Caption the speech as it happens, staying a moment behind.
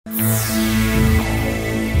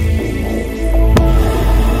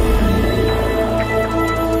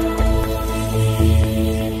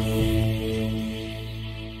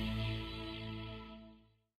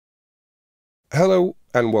Hello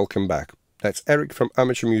and welcome back. That's Eric from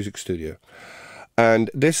Amateur Music Studio, and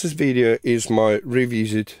this video is my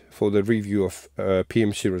revisit for the review of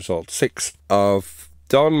PMC Result6. I've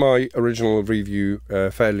done my original review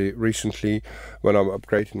fairly recently when I'm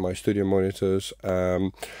upgrading my studio monitors,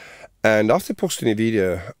 and after posting a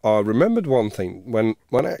video I remembered one thing. When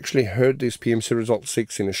I actually heard this PMC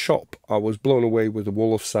Result6 in a shop, I was blown away with the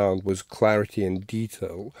wall of sound, with clarity and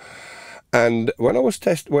detail. And when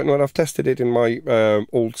I've tested it in my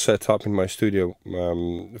old setup in my studio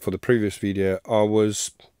for the previous video, I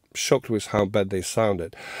was shocked with how bad they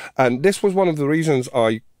sounded. And this was one of the reasons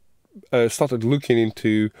I started looking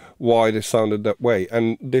into why they sounded that way,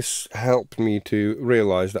 and this helped me to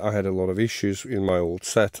realize that I had a lot of issues in my old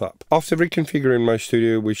setup. After reconfiguring my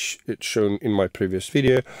studio, which it's shown in my previous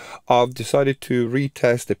video, I've decided to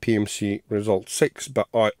retest the PMC Result6, but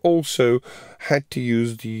I also had to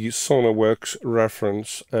use the SonarWorks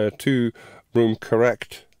reference to room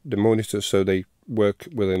correct the monitors so they work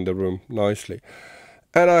within the room nicely.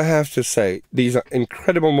 And I have to say, these are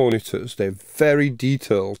incredible monitors. They're very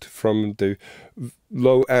detailed from the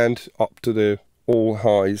low end up to the all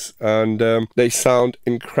highs, and they sound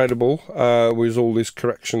incredible with all these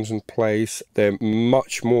corrections in place. They're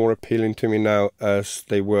much more appealing to me now as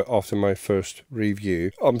they were after my first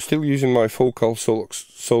review. I'm still using my Focal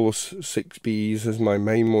Solus 6Bs as my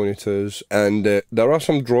main monitors, and there are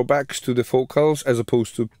some drawbacks to the Focals as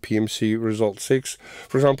opposed to PMC Result6.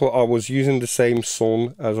 For example, I was using the same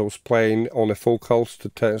Son as I was playing on the Focals to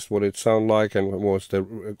test what it sounded like, and what was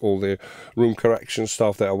all the room correction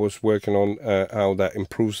stuff that I was working on, how that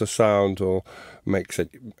improves the sound or makes it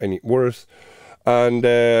any worse. And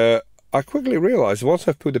I quickly realized, once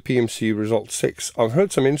I've put the PMC Result6, I've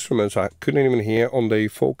heard some instruments I couldn't even hear on the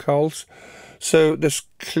Focals. So there's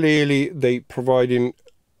clearly they providing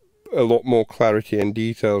a lot more clarity and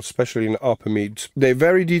detail, especially in the upper mids. They're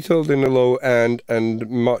very detailed in the low end and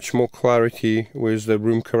much more clarity with the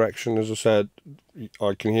room correction. As I said,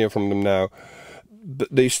 I can hear from them now. But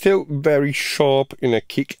they're still very sharp in a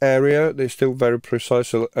kick area. They're still very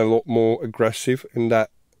precise, a lot more aggressive in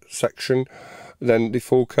that section than the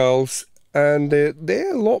Focals, and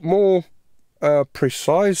they're a lot more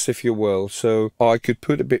precise, if you will. So I could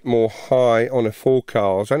put a bit more high on a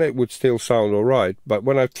Focals and it would still sound alright, but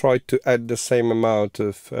when I tried to add the same amount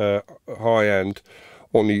of high end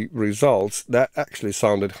on the results, that actually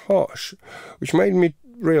sounded harsh, which made me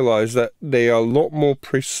realize that they are a lot more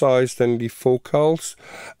precise than the Focals,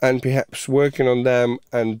 and perhaps working on them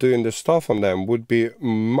and doing the stuff on them would be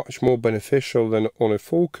much more beneficial than on a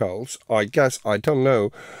Focals, I guess. I don't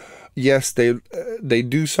know. Yes, they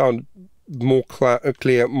do sound more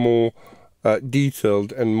clear, more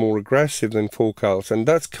detailed and more aggressive than Focals, and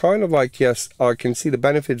that's kind of like, yes, I can see the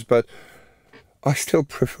benefits, but I still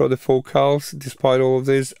prefer the Focals despite all of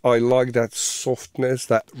this. I like that softness,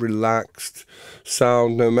 that relaxed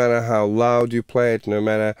sound, no matter how loud you play it, no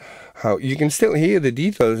matter how... You can still hear the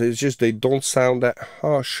details, it's just they don't sound that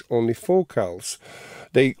harsh on the Focals.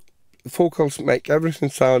 Focals make everything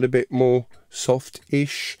sound a bit more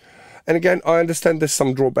soft-ish. And again, I understand there's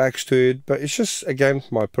some drawbacks to it, but it's just, again,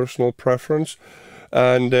 my personal preference.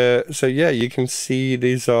 And so yeah, you can see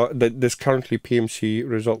there's currently PMC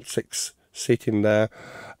Result6 sitting there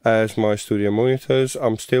as my studio monitors.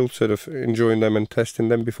 I'm still sort of enjoying them and testing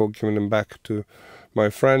them before giving them back to my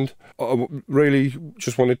friend. I really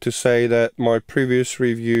just wanted to say that my previous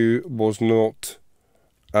review was not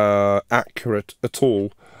accurate at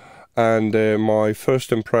all, and my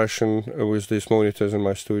first impression with these monitors in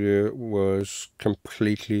my studio was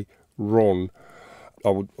completely wrong.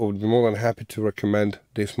 I would be more than happy to recommend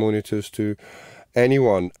these monitors to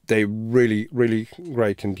anyone. They're really, really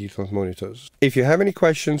great and detailed monitors. If you have any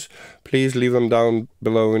questions, please leave them down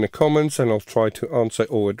below in the comments, and I'll try to answer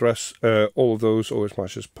or address all of those, or as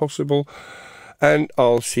much as possible. And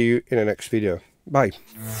I'll see you in the next video. Bye.